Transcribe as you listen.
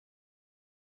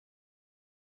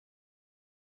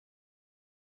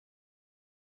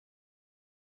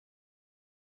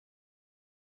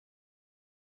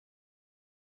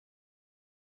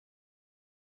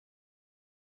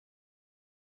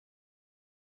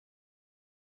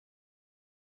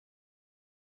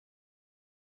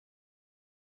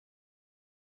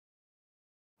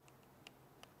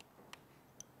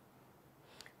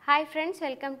Hi friends,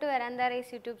 welcome to Veranda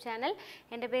YouTube channel.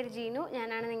 എൻ്റെ പേര് ജീനു.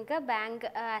 ഞാനാണ് നിങ്ങൾക്ക് ബാങ്ക്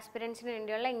ആസ്പിരൻസിന്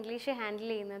വേണ്ടിയുള്ള ഇംഗ്ലീഷ്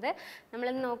ഹാൻഡിൽ ചെയ്യുന്നത്. നമ്മൾ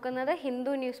നോക്കുന്നത്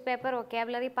Hindu news paper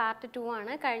vocabulary part 2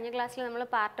 ആണ്. കഴിഞ്ഞ ക്ലാസ്സിൽ നമ്മൾ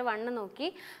പാർട്ട് 1 നോക്കി.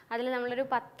 അതിൽ നമ്മളൊരു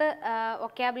 10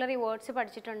 വൊക്കാബുലറി വേർഡ്സ്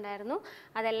പഠിച്ചിട്ടുണ്ടായിരുന്നു.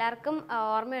 അതെല്ലാവർക്കും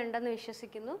ഓർമ്മയുണ്ടെന്ന്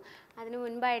വിശ്വസിക്കുന്നു. അതിനു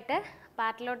മുൻപായിട്ട്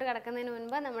പാർട്ടിലോട്ട് കടക്കുന്നതിന്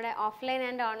മുൻപ് നമ്മുടെ ഓഫ്ലൈൻ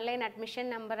ആൻഡ് ഓൺലൈൻ അഡ്മിഷൻ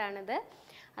നമ്പറാണിത്.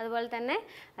 അതുപോലെ തന്നെ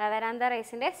വെരാന്ത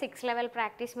റേസിൻ്റെ 6 ലെവൽ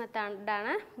പ്രാക്ടീസ്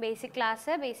മെത്തേഡാണ്. Basic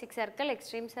class, basic circle,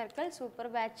 extreme circle, super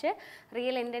batch,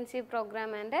 real intensive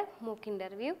programme and മൂക്ക്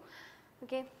ഇൻ്റർവ്യൂ.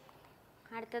 ഓക്കെ,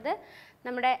 അടുത്തത്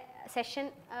നമ്മുടെ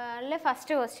സെഷനിലെ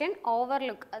ഫസ്റ്റ് ക്വസ്റ്റ്യൻ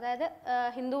ഓവർലുക്ക്. അതായത്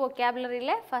ഹിന്ദു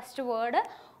വൊക്കാബുലറിയിലെ ഫസ്റ്റ് വേർഡ്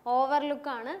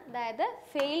ഓവർലുക്കാണ്. അതായത്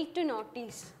fail to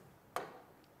notice.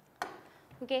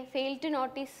 Okay, fail to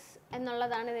notice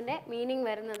എന്നുള്ളതാണ് ഇതിൻ്റെ മീനിങ്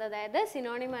വരുന്നത്. അതായത്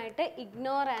സിനോണിമായിട്ട്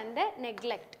ഇഗ്നോർ ആൻഡ്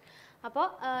നെഗ്ലെക്റ്റ്. അപ്പോൾ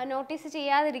നോട്ടീസ്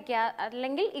ചെയ്യാതിരിക്കുക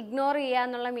അല്ലെങ്കിൽ ഇഗ്നോർ ചെയ്യുക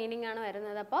എന്നുള്ള മീനിങ് ആണ്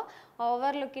വരുന്നത്. അപ്പോൾ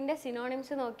ഓവർലുക്കിൻ്റെ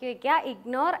സിനോണിംസ് നോക്കി വയ്ക്കുക: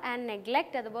 ഇഗ്നോർ ആൻഡ്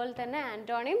നെഗ്ലെക്റ്റ്. അതുപോലെ തന്നെ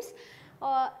ആൻറ്റോണിംസ്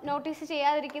നോട്ടീസ്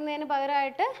ചെയ്യാതിരിക്കുന്നതിന്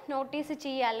പകരമായിട്ട് നോട്ടീസ്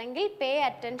ചെയ്യുക അല്ലെങ്കിൽ പേ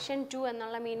അറ്റൻഷൻ ടു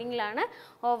എന്നുള്ള മീനിങ്ങിലാണ്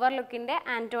ഓവർലുക്കിൻ്റെ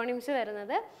ആൻറ്റോണിംസ്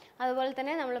വരുന്നത്. അതുപോലെ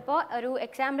തന്നെ നമ്മളിപ്പോൾ ഒരു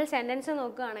എക്സാമ്പിൾ സെൻറ്റൻസ്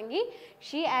നോക്കുകയാണെങ്കിൽ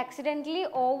she accidentally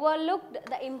ഓവർലുക്ക്ഡ്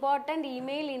the important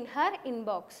email in her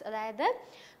inbox. അതായത്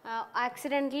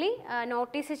ആക്സിഡൻ്റലി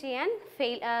നോട്ടീസ് ചെയ്യാൻ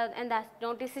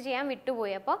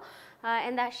വിട്ടുപോയി. അപ്പോൾ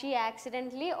she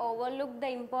accidentally overlook the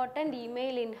important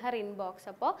email in her inbox.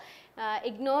 അപ്പോൾ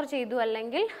ഇഗ്നോർ ചെയ്തു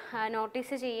അല്ലെങ്കിൽ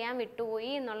നോട്ടീസ് ചെയ്യാൻ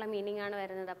വിട്ടുപോയി എന്നുള്ള മീനിങ് ആണ്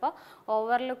വരുന്നത്. അപ്പോൾ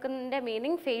ഓവർലുക്കിൻ്റെ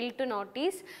meaning fail to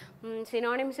notice.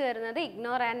 Synonyms വരുന്നത്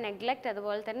ഇഗ്നോർ ആൻഡ് നെഗ്ലെക്റ്റ്.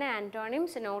 അതുപോലെ തന്നെ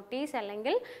ആൻറ്റോണിംസ് നോട്ടീസ്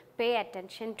അല്ലെങ്കിൽ പേ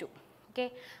അറ്റൻഷൻ ടു. ഓക്കെ,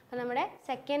 അപ്പോൾ നമ്മുടെ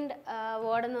സെക്കൻഡ്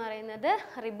വേർഡ് എന്ന് പറയുന്നത്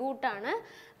റിബൂട്ടാണ്.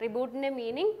 റിബൂട്ടിൻ്റെ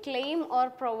meaning claim or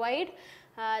provide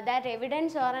that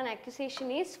evidence or an accusation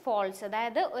is false.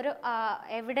 അതായത് ഒരു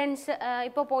എവിഡൻസ്,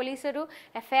 ഇപ്പോൾ പോലീസ് ഒരു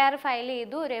FIR ഫയൽ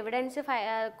ചെയ്തു, ഒരു എവിഡൻസ്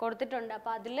കൊടുത്തിട്ടുണ്ട്.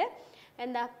 അപ്പോൾ അതിൽ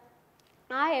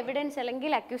ആ എവിഡൻസ്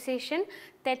അല്ലെങ്കിൽ അക്യൂസേഷൻ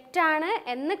തെറ്റാണ്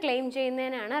എന്ന് ക്ലെയിം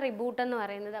ചെയ്യുന്നതിനാണ് റിബൂട്ട് എന്ന്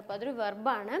പറയുന്നത്. അപ്പോൾ അതൊരു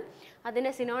വെർബാണ്.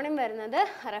 അതിൻ്റെ സിനോണിം വരുന്നത്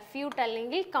റെഫ്യൂട്ട്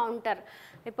അല്ലെങ്കിൽ കൗണ്ടർ.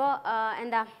 ഇപ്പോൾ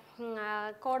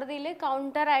കോടതിയിൽ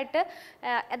കൗണ്ടറായിട്ട്,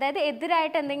 അതായത്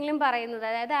എതിരായിട്ട് എന്തെങ്കിലും പറയുന്നത്,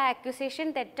 അതായത് ആ അക്യൂസേഷൻ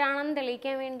തെറ്റാണെന്ന്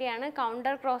തെളിയിക്കാൻ വേണ്ടിയാണ്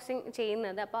കൗണ്ടർ ക്രോസിങ്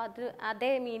ചെയ്യുന്നത്. അപ്പോൾ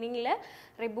അതേ മീനിങ്ങിൽ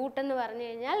റിബൂട്ട് എന്ന് പറഞ്ഞു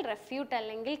കഴിഞ്ഞാൽ റെഫ്യൂട്ട്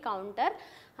അല്ലെങ്കിൽ കൗണ്ടർ.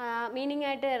 മീനിങ്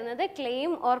ആയിട്ട് വരുന്നത്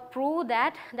claim or prove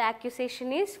that the accusation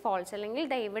is false അല്ലെങ്കിൽ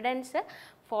ദ എവിഡൻസ്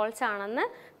ഫോൾസ് ആണെന്ന്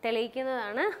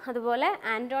തെളിയിക്കുന്നതാണ്. അതുപോലെ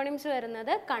ആൻറ്റോണിംസ്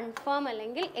വരുന്നത് കൺഫേം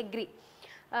അല്ലെങ്കിൽ എഗ്രി.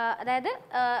 അതായത്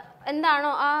എന്താണോ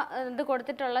ആ ഇത്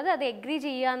കൊടുത്തിട്ടുള്ളത് അത് എഗ്രി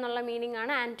ചെയ്യുക എന്നുള്ള മീനിങ്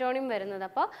ആണ് ആൻറ്റോണിം വരുന്നത്.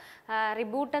 അപ്പോൾ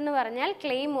റിബൂട്ട് എന്ന് പറഞ്ഞാൽ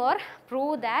claim or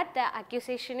prove that the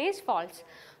accusation is false.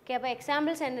 Okay, അപ്പോൾ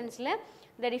example സെൻറ്റൻസിൽ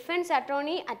the defence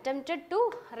attorney attempted to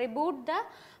റിബൂട്ട് the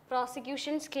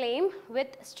prosecutions claim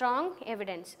with strong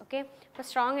evidence. Okay, അപ്പോൾ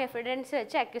സ്ട്രോങ് എവിഡൻസ്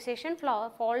വെച്ച് അക്യൂസേഷൻ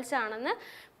ഫോൾസ് ആണെന്ന്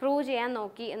പ്രൂവ് ചെയ്യാൻ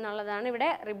നോക്കി എന്നുള്ളതാണ്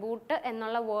ഇവിടെ റിബൂട്ട്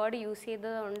എന്നുള്ള വേർഡ് യൂസ്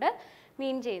ചെയ്തതുകൊണ്ട്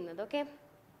മീൻ ചെയ്യുന്നത്. ഓക്കെ,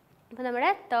 അപ്പോൾ നമ്മുടെ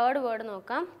തേർഡ് വേർഡ്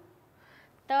നോക്കാം.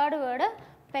 തേർഡ് വേർഡ്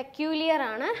പെക്യൂലിയർ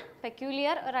ആണ്.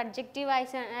 പെക്യൂലിയർ ഒരു അഡ്ജക്റ്റീവ്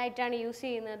ആയിട്ടാണ് യൂസ്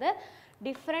ചെയ്യുന്നത്.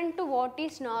 Different to what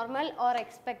is normal or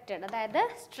expected. അതായത്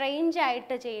സ്ട്രെയിഞ്ച്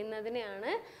ആയിട്ട്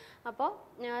ചെയ്യുന്നതിനെയാണ്. അപ്പോൾ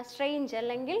സ്ട്രെയിഞ്ച്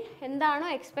അല്ലെങ്കിൽ എന്താണോ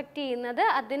എക്സ്പെക്റ്റ് ചെയ്യുന്നത്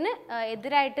അതിന്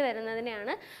എതിരായിട്ട്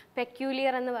വരുന്നതിനെയാണ്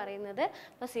പെക്യൂലിയർ എന്ന് പറയുന്നത്.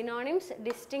 അപ്പോൾ സിനോണിംസ്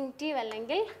ഡിസ്റ്റിങ്റ്റീവ്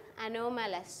അല്ലെങ്കിൽ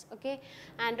അനോമലസ്. ഓക്കെ,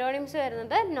 ആൻറ്റോണിംസ്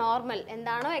വരുന്നത് നോർമൽ,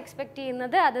 എന്താണോ എക്സ്പെക്റ്റ്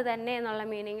ചെയ്യുന്നത് അത് തന്നെ എന്നുള്ള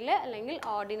മീനിങ്ങിൽ, അല്ലെങ്കിൽ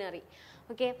ഓർഡിനറി.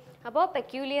 ഓക്കെ, അപ്പോൾ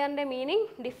പെക്യൂലിയറിൻ്റെ meaning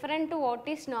different to what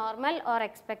is normal or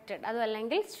expected, അതും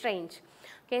അല്ലെങ്കിൽ സ്ട്രെയിഞ്ച്.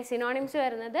 ഓക്കെ, സിനോണിംസ്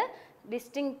വരുന്നത്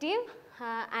ഡിസ്റ്റിങ്റ്റീവ്,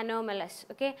 അനോമലസ്.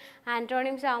 ഓക്കെ,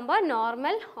 ആൻറ്റോണിംസ് ആകുമ്പോൾ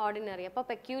നോർമൽ, ഓർഡിനറി. അപ്പോൾ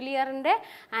പെക്യൂലിയറിൻ്റെ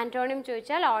ആൻറ്റോണിം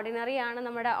ചോദിച്ചാൽ ഓർഡിനറി ആണ്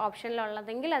നമ്മുടെ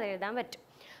ഓപ്ഷനിലുള്ളതെങ്കിൽ അത് എഴുതാൻ പറ്റും.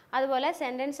 അതുപോലെ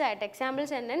സെൻറ്റൻസ് ആയിട്ട് example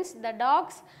sentence the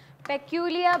dogs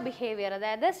peculiar behaviour.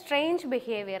 അതായത് സ്ട്രേഞ്ച്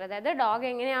ബിഹേവിയർ. അതായത് ഡോഗ്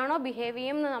എങ്ങനെയാണോ ബിഹേവ്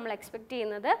ചെയ്യുമെന്ന് നമ്മൾ എക്സ്പെക്റ്റ്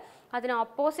ചെയ്യുന്നത് അതിന്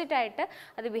ഓപ്പോസിറ്റായിട്ട്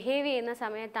അത് ബിഹേവ് ചെയ്യുന്ന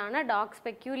സമയത്താണ് ഡോഗ്സ്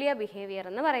പെക്യൂലിയർ ബിഹേവിയർ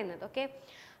എന്ന് പറയുന്നത്. Okay,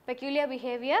 peculiar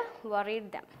behaviour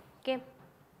worried dum. Okay,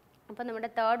 അപ്പോൾ നമ്മുടെ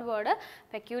തേർഡ് വേർഡ്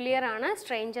പെക്യൂലിയർ ആണ്.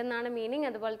 സ്ട്രേഞ്ച് എന്നാണ് മീനിങ്.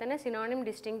 അതുപോലെ തന്നെ സിനോണിം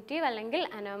ഡിസ്റ്റിങ്റ്റീവ് അല്ലെങ്കിൽ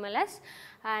അനോമലസ്.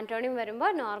 ആൻറ്റോണിം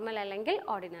വരുമ്പോൾ നോർമൽ അല്ലെങ്കിൽ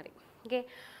ഓർഡിനറി. ഓക്കെ,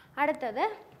 അടുത്തത്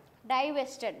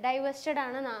ഡൈവെസ്റ്റഡ്. ഡൈവെസ്റ്റഡ്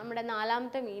ആണ് നമ്മുടെ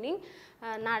നാലാമത്തെ മീനിങ്,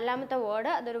 നാലാമത്തെ വേർഡ്.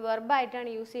 അതൊരു വെർബായിട്ടാണ്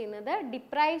യൂസ് ചെയ്യുന്നത്.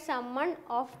 Deprive someone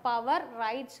of power,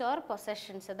 rights or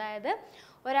possessions. അതായത്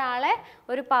ഒരാളെ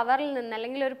ഒരു പവറിൽ നിന്ന്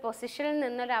അല്ലെങ്കിൽ ഒരു പൊസിഷനിൽ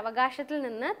നിന്ന് ഒരു അവകാശത്തിൽ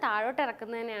നിന്ന് താഴോട്ട്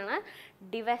ഇറക്കുന്നതിനെയാണ്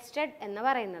ഡിവെസ്റ്റഡ് എന്ന്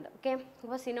പറയുന്നത്. ഓക്കെ,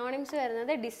 അപ്പോൾ സിനോണിംസ്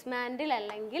വരുന്നത് ഡിസ്മാൻഡിൽ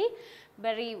അല്ലെങ്കിൽ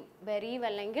ബെറീവ്. ബെറീവ്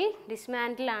അല്ലെങ്കിൽ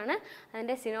ഡിസ്മാൻഡിൽ ആണ്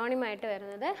അതിൻ്റെ സിനോണിമായിട്ട്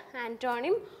വരുന്നത്.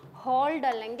 ആൻറ്റോണിം ഹോൾഡ്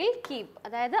അല്ലെങ്കിൽ കീപ്പ്,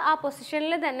 അതായത് ആ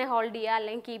പൊസിഷനിൽ തന്നെ ഹോൾഡ് ചെയ്യുക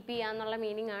അല്ലെങ്കിൽ കീപ്പ് ചെയ്യുക എന്നുള്ള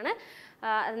മീനിങ് ആണ്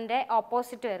അതിൻ്റെ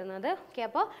ഓപ്പോസിറ്റ് വരുന്നത്. ഓക്കെ,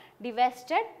 അപ്പോൾ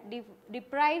ഡിവെസ്റ്റഡ്,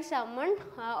 deprive someone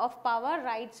of power,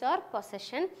 rights or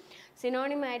possession.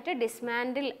 സിനോണിമായിട്ട്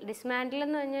dismantle. Dismantle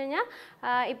എന്ന് പറഞ്ഞു കഴിഞ്ഞാൽ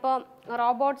ഇപ്പോൾ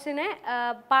റോബോട്ട്സിനെ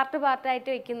പാർട്ടായിട്ട്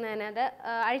വയ്ക്കുന്നതിന്, അത്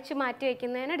അഴിച്ചു മാറ്റി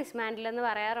വയ്ക്കുന്നതിന് ഡിസ്മാൻഡിൽ എന്ന്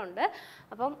പറയാറുണ്ട്.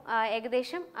 അപ്പം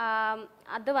ഏകദേശം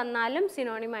അത് വന്നാലും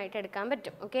സിനോണിമായിട്ട് എടുക്കാൻ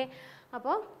പറ്റും. ഓക്കെ,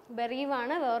 അപ്പോൾ ബെറീവ്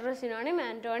ആണ് വേറൊരു സിനോണിം.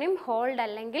 ആൻറ്റോണിം ഹോൾഡ്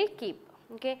അല്ലെങ്കിൽ കീപ്പ്.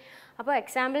 ഓക്കെ, അപ്പോൾ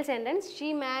example sentence: she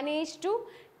manage to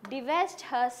ഡിവെസ്റ്റ്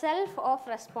herself of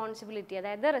responsibility,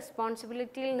 അതായത്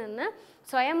റെസ്പോൺസിബിലിറ്റിയിൽ നിന്ന്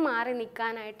സ്വയം മാറി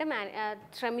നിൽക്കാനായിട്ട്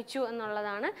ശ്രമിച്ചു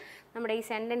എന്നുള്ളതാണ് നമ്മുടെ ഈ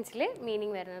സെൻറ്റൻസിൽ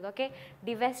മീനിങ് വരുന്നത്. ഓക്കെ,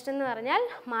 ഡിവെസ്റ്റ് എന്ന് പറഞ്ഞാൽ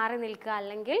മാറി നിൽക്കുക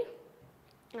അല്ലെങ്കിൽ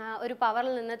ഒരു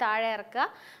പവറിൽ നിന്ന് താഴെ ഇറക്കുക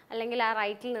അല്ലെങ്കിൽ ആ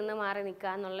റൈറ്റിൽ നിന്ന് മാറി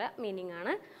നിൽക്കുക എന്നുള്ള മീനിങ്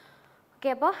ആണ്.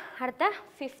 ഓക്കെ, അപ്പോൾ അടുത്ത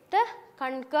ഫിഫ്ത്ത്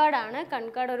കൺകേർഡ് ആണ്.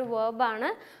 കൺകേർഡ് ഒരു വേർബാണ്.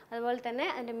 അതുപോലെ തന്നെ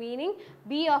അതിൻ്റെ meaning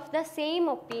B of the same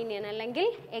opinion അല്ലെങ്കിൽ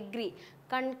എഗ്രി.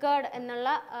 കൺകേർഡ് എന്നുള്ള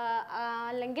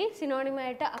അല്ലെങ്കിൽ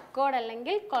സിനോണിമായിട്ട് അക്കോർഡ്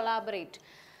അല്ലെങ്കിൽ കൊളാബറേറ്റ്.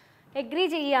 എഗ്രി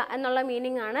ചെയ്യുക എന്നുള്ള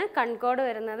മീനിങ് ആണ് കൺകോർഡ്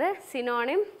വരുന്നത്.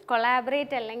 സിനോണിം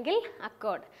കൊളാബറേറ്റ് അല്ലെങ്കിൽ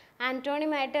അക്കോർഡ്.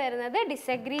 ആൻറ്റോണിമായിട്ട് വരുന്നത്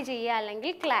ഡിസഗ്രി ചെയ്യുക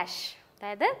അല്ലെങ്കിൽ ക്ലാഷ്.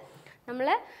 അതായത് നമ്മൾ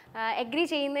എഗ്രി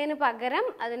ചെയ്യുന്നതിന് പകരം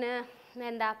അതിന്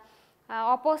എന്താ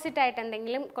ഓപ്പോസിറ്റായിട്ട്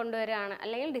എന്തെങ്കിലും കൊണ്ടുവരികയാണ്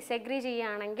അല്ലെങ്കിൽ ഡിസഗ്രി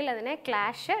ചെയ്യുകയാണെങ്കിൽ അതിനെ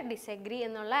ക്ലാഷ്, ഡിസഗ്രി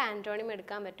എന്നുള്ള ആൻറ്റോണിം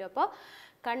എടുക്കാൻ പറ്റും. അപ്പോൾ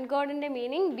കൺകോർഡിൻ്റെ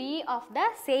meaning B of the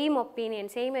same opinion.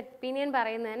 Same opinion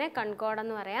പറയുന്നതിന് കൺകോർഡ്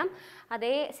എന്ന് പറയാം.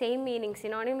 അതേ സെയിം മീനിങ്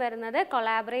സിനോണിം വരുന്നത്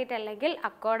കൊളാബറേറ്റ് അല്ലെങ്കിൽ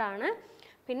അക്കോർഡാണ്.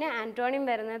 പിന്നെ ആൻറ്റോണിം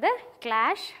വരുന്നത്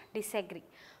ക്ലാഷ്, ഡിസഗ്രി.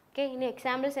 ഓക്കെ, ഇനി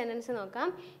എക്സാമ്പിൾ സെൻറ്റൻസ് നോക്കാം.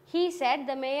 He said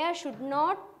the mayor should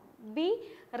not be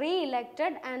re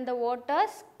elected and the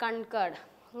voters കൺകേർഡ്.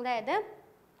 അതായത്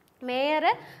മേയർ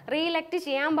റീ ഇലക്റ്റ്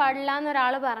ചെയ്യാൻ പാടില്ല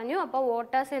എന്നൊരാൾ പറഞ്ഞു. അപ്പോൾ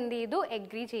വോട്ടേഴ്സ് എന്ത് ചെയ്തു?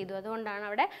 എഗ്രി ചെയ്തു. അതുകൊണ്ടാണ്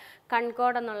അവിടെ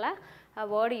കൺകോർഡ് എന്നുള്ള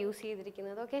വേർഡ് യൂസ്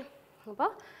ചെയ്തിരിക്കുന്നത്. ഓക്കെ, അപ്പോൾ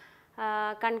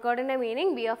കൺകോർഡിൻ്റെ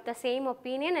meaning B of the same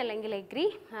opinion അല്ലെങ്കിൽ എഗ്രി.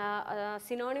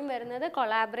 സിനോണിം വരുന്നത്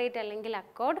കൊളാബറേറ്റ് അല്ലെങ്കിൽ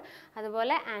അക്കോർഡ്.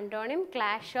 അതുപോലെ antonym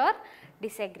clash or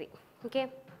disagree. Okay,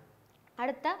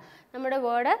 അടുത്ത നമ്മുടെ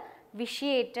വേർഡ്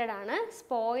വിഷിയേറ്റഡ് ആണ്.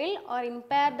 Spoil or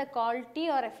impair the quality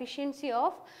or efficiency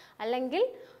of അല്ലെങ്കിൽ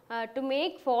to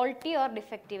make faulty or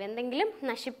defective, എന്തെങ്കിലും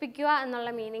നശിപ്പിക്കുക എന്നുള്ള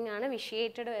മീനിങ് ആണ്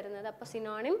വിഷിയേറ്റഡ് വരുന്നത്. അപ്പോൾ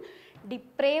സിനോണിം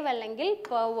ഡിപ്രേവ് അല്ലെങ്കിൽ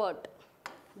പെർവേർട്ട്.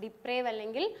 ഡിപ്രേവ്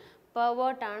അല്ലെങ്കിൽ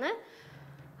പെർവേർട്ട് ആണ്.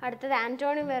 അടുത്തത്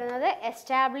ആൻറ്റോണിം വരുന്നത്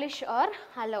എസ്റ്റാബ്ലിഷ് ഓർ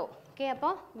അലോ. ഓക്കെ,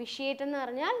 അപ്പോൾ വിഷിയേറ്റ് എന്ന്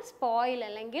പറഞ്ഞാൽ സ്പോയിൽ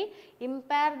അല്ലെങ്കിൽ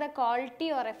impair the quality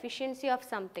or efficiency of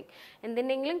something.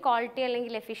 എന്തിൻ്റെങ്കിലും quality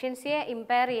അല്ലെങ്കിൽ എഫിഷ്യൻസിയെ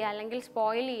ഇമ്പയർ ചെയ്യുക അല്ലെങ്കിൽ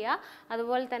സ്പോയിൽ ചെയ്യുക.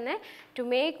 അതുപോലെ തന്നെ to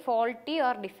make faulty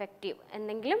or defective,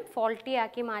 എന്തെങ്കിലും ഫോൾട്ടി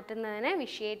ആക്കി മാറ്റുന്നതിനെ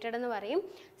വിഷിയേറ്റഡ് എന്ന് പറയും.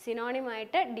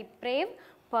 സിനോണിമായിട്ട് ഡിപ്രേവ്,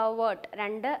 പെർവേർട്ട്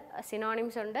രണ്ട്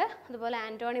സിനോണിംസ് ഉണ്ട്. അതുപോലെ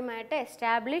ആൻറ്റോണിമായിട്ട്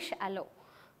എസ്റ്റാബ്ലിഷ്, അലോ.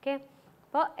 ഓക്കെ,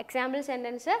 അപ്പോൾ example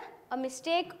sentence: A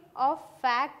mistake of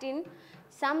fact in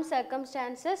some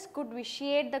circumstances could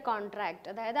വിഷിയേറ്റ് the contract.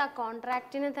 അതായത് ആ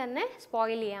കോൺട്രാക്റ്റിനെ തന്നെ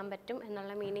സ്പോയിൽ ചെയ്യാൻ പറ്റും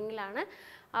എന്നുള്ള മീനിങ്ങിലാണ്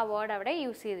ആ വേർഡ് അവിടെ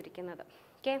യൂസ് ചെയ്തിരിക്കുന്നത്.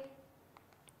 ഓക്കെ,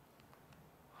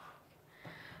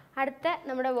 അടുത്ത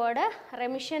നമ്മുടെ വേർഡ്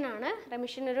റെമിഷൻ ആണ്.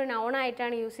 റെമിഷൻ ഒരു നൗൺ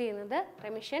ആയിട്ടാണ് യൂസ് ചെയ്യുന്നത്.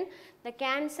 Remission the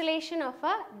cancellation of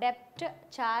A ഡെപ്റ്റ്,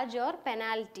 charge or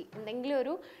penalty. എന്തെങ്കിലും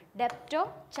ഒരു ഡെപ്റ്റോ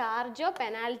ചാർജോ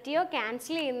പെനാൽറ്റിയോ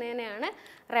ക്യാൻസൽ ചെയ്യുന്നതിനെയാണ്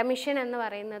റെമിഷൻ എന്ന്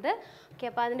പറയുന്നത്. ഓക്കെ,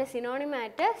 അപ്പോൾ അതിൻ്റെ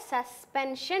സിനോണിമായിട്ട്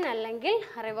സസ്പെൻഷൻ അല്ലെങ്കിൽ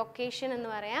റിവൊക്കേഷൻ എന്ന്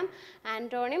പറയാം.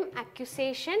 ആൻറ്റോണിം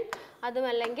അക്യുസേഷൻ,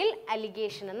 അതുമല്ലെങ്കിൽ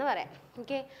അലിഗേഷൻ എന്ന് പറയാം.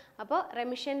 ഓക്കെ, അപ്പോൾ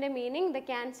റെമിഷൻ്റെ meaning the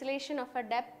cancellation of A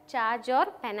ഡെപ്റ്റ്, charge or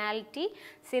penalty.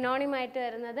 സിനോണിമായിട്ട്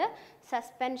വരുന്നത്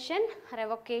സസ്പെൻഷൻ,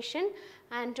 റിവൊക്കേഷൻ,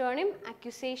 ആൻറ്റോണിം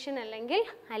അക്യുസേഷൻ അല്ലെങ്കിൽ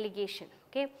allegation.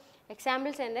 Okay,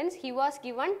 example sentence: he was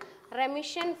given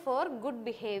remission four good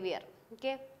behaviour.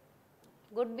 Okay,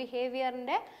 good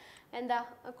ബിഹേവിയറിൻ്റെ എന്താ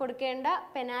കൊടുക്കേണ്ട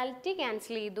പെനാൽറ്റി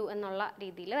ക്യാൻസൽ ചെയ്തു എന്നുള്ള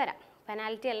രീതിയിൽ വരാം.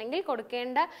 പെനാൽറ്റി അല്ലെങ്കിൽ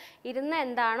കൊടുക്കേണ്ട ഇരുന്ന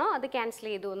എന്താണോ അത് ക്യാൻസൽ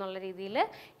ചെയ്തു എന്നുള്ള രീതിയിൽ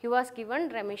he was given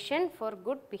remission four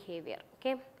good behaviour.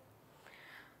 Okay,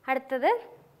 അടുത്തത്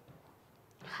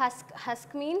husk.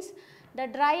 Husk means the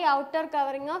dry outer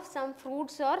covering of some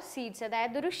fruits or seeds.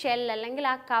 അതായത് ഒരു ഷെൽ അല്ലെങ്കിൽ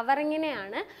ആ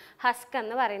കവറിങ്ങിനെയാണ് ഹസ്ക്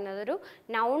എന്ന് പറയുന്നത്. ഒരു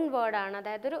നൗൺ വേർഡാണ്,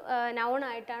 അതായത് ഒരു നൗൺ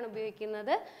ആയിട്ടാണ്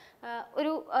ഉപയോഗിക്കുന്നത്.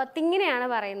 ഒരു തിങ്ങിനെയാണ്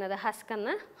പറയുന്നത് ഹസ്ക്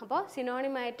എന്ന്. അപ്പോൾ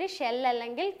സിനോണിമായിട്ട് ഷെൽ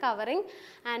അല്ലെങ്കിൽ കവറിങ്,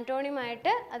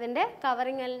 ആൻറ്റോണിമായിട്ട് അതിൻ്റെ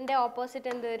കവറിങ്ങിൻ്റെ ഓപ്പോസിറ്റ്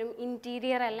എന്ത് വരും?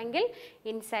 ഇൻറ്റീരിയർ അല്ലെങ്കിൽ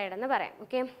ഇൻസൈഡ് എന്ന് പറയാം.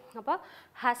 ഓക്കെ, അപ്പോൾ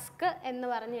ഹസ്ക് എന്ന്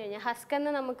പറഞ്ഞു കഴിഞ്ഞാൽ, ഹസ്ക്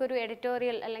എന്ന് നമുക്കൊരു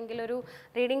എഡിറ്റോറിയൽ അല്ലെങ്കിൽ ഒരു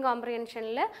റീഡിങ്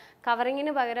കോംപ്രിഹെൻഷനിൽ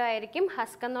കവറിങ്ങിന് പകരമായിരിക്കും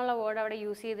ഹസ്ക് എന്നുള്ള വേർഡ് അവിടെ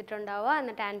യൂസ് ചെയ്തിട്ടുണ്ടാവുക.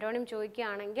 എന്നിട്ട് ആൻറ്റോണിം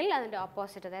ചോദിക്കുകയാണെങ്കിൽ അതിൻ്റെ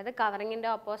ഓപ്പോസിറ്റ്, അതായത് കവറിങ്ങിൻ്റെ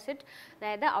ഓപ്പോസിറ്റ്,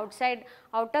 അതായത്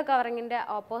ഔട്ടർ കവറിങ്ങിൻ്റെ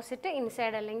ഓപ്പോസിറ്റ്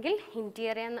ഇൻസൈഡ് അല്ലെങ്കിൽ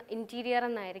ഇൻറ്റീരിയർ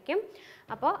എന്നായിരിക്കും.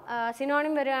 അപ്പോൾ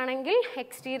സിനോണിം വരികയാണെങ്കിൽ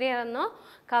എക്സ്റ്റീരിയർ എന്നോ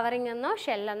കവറിങ് എന്നോ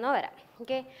ഷെല്ലെന്നോ വരാം.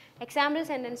 Okay, example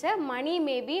sentence: money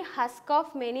may be husk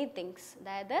of many things.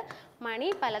 അതായത് മണി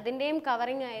പലതിൻ്റെയും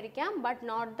കവറിങ് ആയിരിക്കാം, ബട്ട്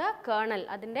നോട്ട് ദ കേർണൽ.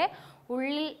 അതിൻ്റെ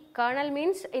ഉള്ളിൽ, കേർണൽ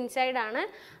മീൻസ് ഇൻസൈഡ് ആണ്.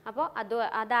 അപ്പോൾ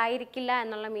അതായിരിക്കില്ല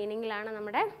എന്നുള്ള മീനിങ്ങിലാണ്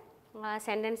നമ്മുടെ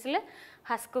സെൻറ്റൻസിൽ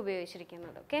ഹസ്ക്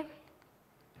ഉപയോഗിച്ചിരിക്കുന്നത്. ഓക്കെ,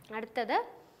 അടുത്തത്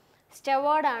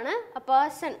സ്റ്റെവേർഡ് ആണ്.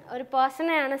 ഒരു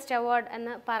പേഴ്സണെയാണ് സ്റ്റെവേർഡ്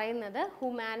എന്ന് പറയുന്നത്. Who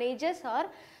manages or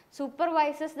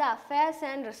supervises the affairs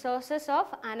and resources of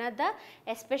another,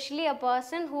 especially a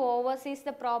person who oversees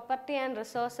the property and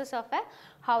resources of a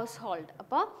household.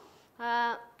 അപ്പോൾ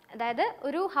അതായത്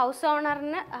ഒരു ഹൗസ് ഓണർ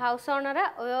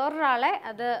വേറൊരാളെ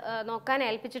അത് നോക്കാൻ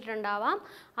ഏൽപ്പിച്ചിട്ടുണ്ടാവാം.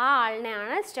 ആ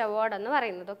ആളിനെയാണ് സ്റ്റെവേർഡ് എന്ന്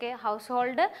പറയുന്നത്. ഓക്കെ, ഹൗസ്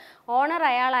ഹോൾഡ് ഓണർ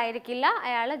അയാളായിരിക്കില്ല,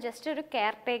 അയാൾ ജസ്റ്റ് ഒരു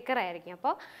കെയർ ടേക്കർ ആയിരിക്കും.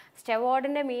 അപ്പോൾ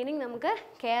സ്റ്റെവേർഡിൻ്റെ മീനിങ് നമുക്ക്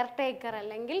കെയർ ടേക്കർ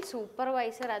അല്ലെങ്കിൽ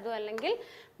സൂപ്പർവൈസർ, അതും അല്ലെങ്കിൽ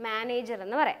മാനേജർ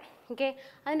എന്ന് പറയാം. ഓക്കെ,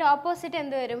 അതിൻ്റെ ഓപ്പോസിറ്റ്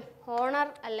എന്ത് വരും? ഓണർ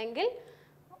അല്ലെങ്കിൽ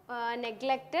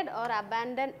നെഗ്ലക്റ്റഡ് ഓർ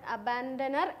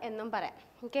അബാൻഡനർ എന്നും പറയാം.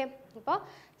 ഓക്കെ, അപ്പോൾ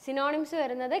സിനോണിംസ്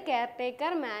വരുന്നത് care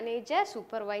taker, manager,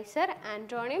 supervisor.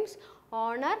 Antonyms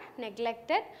owner,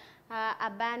 neglected,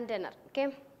 അബാൻഡനർ. Okay,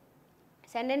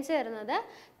 sentence വരുന്നത്: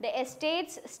 the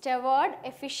estates സ്റ്റെവേർഡ്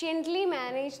efficiently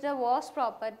manage the vast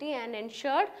property and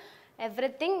ensured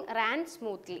everything Rann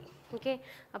smoothly. Okay,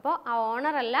 അപ്പോൾ ആ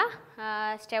ഓണറല്ല,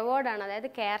 സ്റ്റെവേർഡാണ്, അതായത്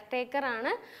കെയർ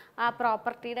ടേക്കറാണ് ആ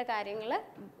പ്രോപ്പർട്ടിയുടെ കാര്യങ്ങൾ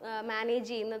മാനേജ്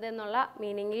ചെയ്യുന്നത് എന്നുള്ള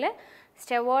മീനിങ്ങിൽ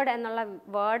സ്റ്റെവേർഡ് എന്നുള്ള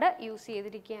വേർഡ് യൂസ്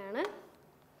ചെയ്തിരിക്കുകയാണ്.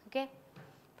 ഓക്കെ,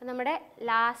 അപ്പോൾ നമ്മുടെ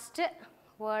ലാസ്റ്റ്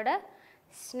വേർഡ്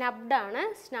സ്നബ്ഡ് ആണ്.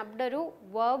 സ്നബ്ഡ് ഒരു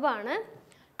വേർബാണ്.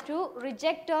 To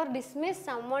reject or dismiss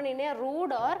someone in A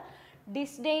rude or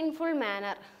ഡിസ്ഡെയിൻഫുൾ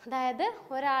manor. അതായത്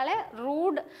ഒരാളെ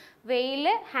റൂഡ് വേയിൽ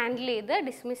ഹാൻഡിൽ ചെയ്ത്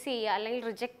ഡിസ്മിസ് ചെയ്യുക അല്ലെങ്കിൽ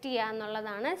റിജക്റ്റ് ചെയ്യുക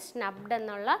എന്നുള്ളതാണ് സ്നബ്ഡ്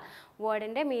എന്നുള്ള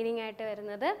വേർഡിൻ്റെ മീനിങ് ആയിട്ട്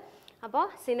വരുന്നത്. അപ്പോൾ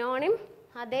സിനോണിം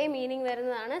അതേ മീനിങ്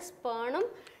വരുന്നതാണ് സ്പേണും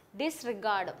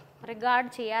ഡിസ്റിഗാർഡും. റിഗാർഡ്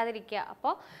ചെയ്യാതിരിക്കുക,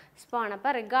 അപ്പോൾ സ്പേൺ.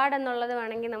 അപ്പോൾ റിഗാർഡ് എന്നുള്ളത്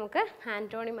വേണമെങ്കിൽ നമുക്ക്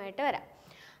ആൻറ്റോണിമായിട്ട് വരാം.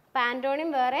 അപ്പോൾ ആൻറ്റോണിം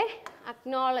വേറെ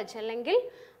അക്നോളജ് അല്ലെങ്കിൽ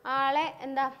ആളെ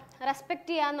എന്താ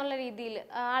റെസ്പെക്റ്റ് ചെയ്യുക എന്നുള്ള രീതിയിൽ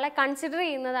ആളെ കൺസിഡർ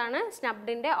ചെയ്യുന്നതാണ്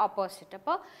സ്നബ്ഡിൻ്റെ ഓപ്പോസിറ്റ്.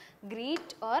 അപ്പോൾ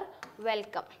ഗ്രീറ്റ് ഓർ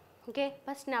വെൽക്കം. ഓക്കെ,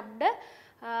 അപ്പോൾ സ്നബ്ഡ്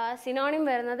സിനോണിം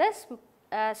വരുന്നത്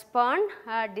സ്പേൺ,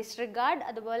 ഡിസ്റിഗാർഡ്,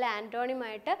 അതുപോലെ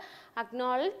ആൻറ്റോണിമായിട്ട്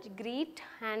അക്നോളജ്, ഗ്രീറ്റ്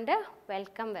ആൻഡ്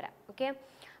വെൽക്കം വരാം. ഓക്കെ,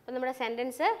 അപ്പോൾ നമ്മുടെ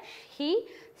sentence: he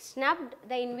സ്നബ്ഡ്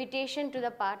the invitation to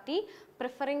the party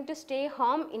preferring to stay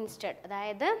home instead.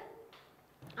 അതായത്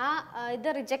ഇത്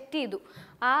റിജക്റ്റ് ചെയ്തു,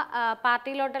 ആ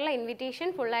പാർട്ടിയിലോട്ടുള്ള ഇൻവിറ്റേഷൻ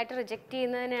ഫുള്ളായിട്ട് റിജക്റ്റ്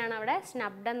ചെയ്യുന്നതിനാണ് അവിടെ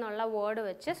സ്നബ്ഡ് എന്നുള്ള വേർഡ്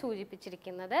വെച്ച്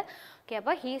സൂചിപ്പിച്ചിരിക്കുന്നത്. ഓക്കെ,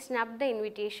 അപ്പോൾ he സ്നബ്ഡ് the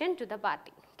invitation to the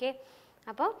party. Okay,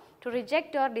 അപ്പോൾ to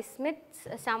reject or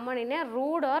dismiss someone in A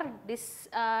rude or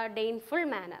ഡിസ്ഡെയിൻഫുൾ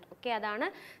manor. Okay, അതാണ്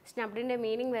സ്നബ്ഡിൻ്റെ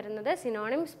മീനിങ് വരുന്നത്.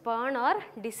 Synonym സ്പേൺ or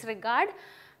disregard,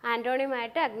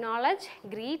 ആൻറ്റോണിമായിട്ട് acknowledge,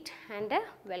 greet and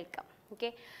welcome.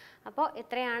 Okay, അപ്പോൾ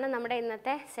ഇത്രയാണ് നമ്മുടെ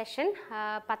ഇന്നത്തെ സെഷൻ.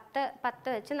 10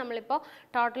 വെച്ച് നമ്മളിപ്പോൾ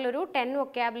ടോട്ടൽ ഒരു 10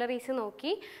 വൊക്കാബുലറീസ്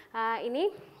നോക്കി. ഇനി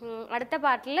അടുത്ത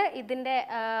പാർട്ടിൽ ഇതിൻ്റെ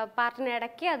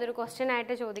പാർട്ടിനിടയ്ക്ക് അതൊരു ക്വസ്റ്റ്യൻ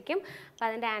ആയിട്ട് ചോദിക്കും. അപ്പോൾ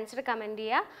അതിൻ്റെ ആൻസർ കമൻറ്റ്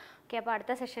ചെയ്യുക. ഓക്കെ, അപ്പോൾ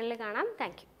അടുത്ത സെഷനിൽ കാണാം.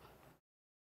 Thank you.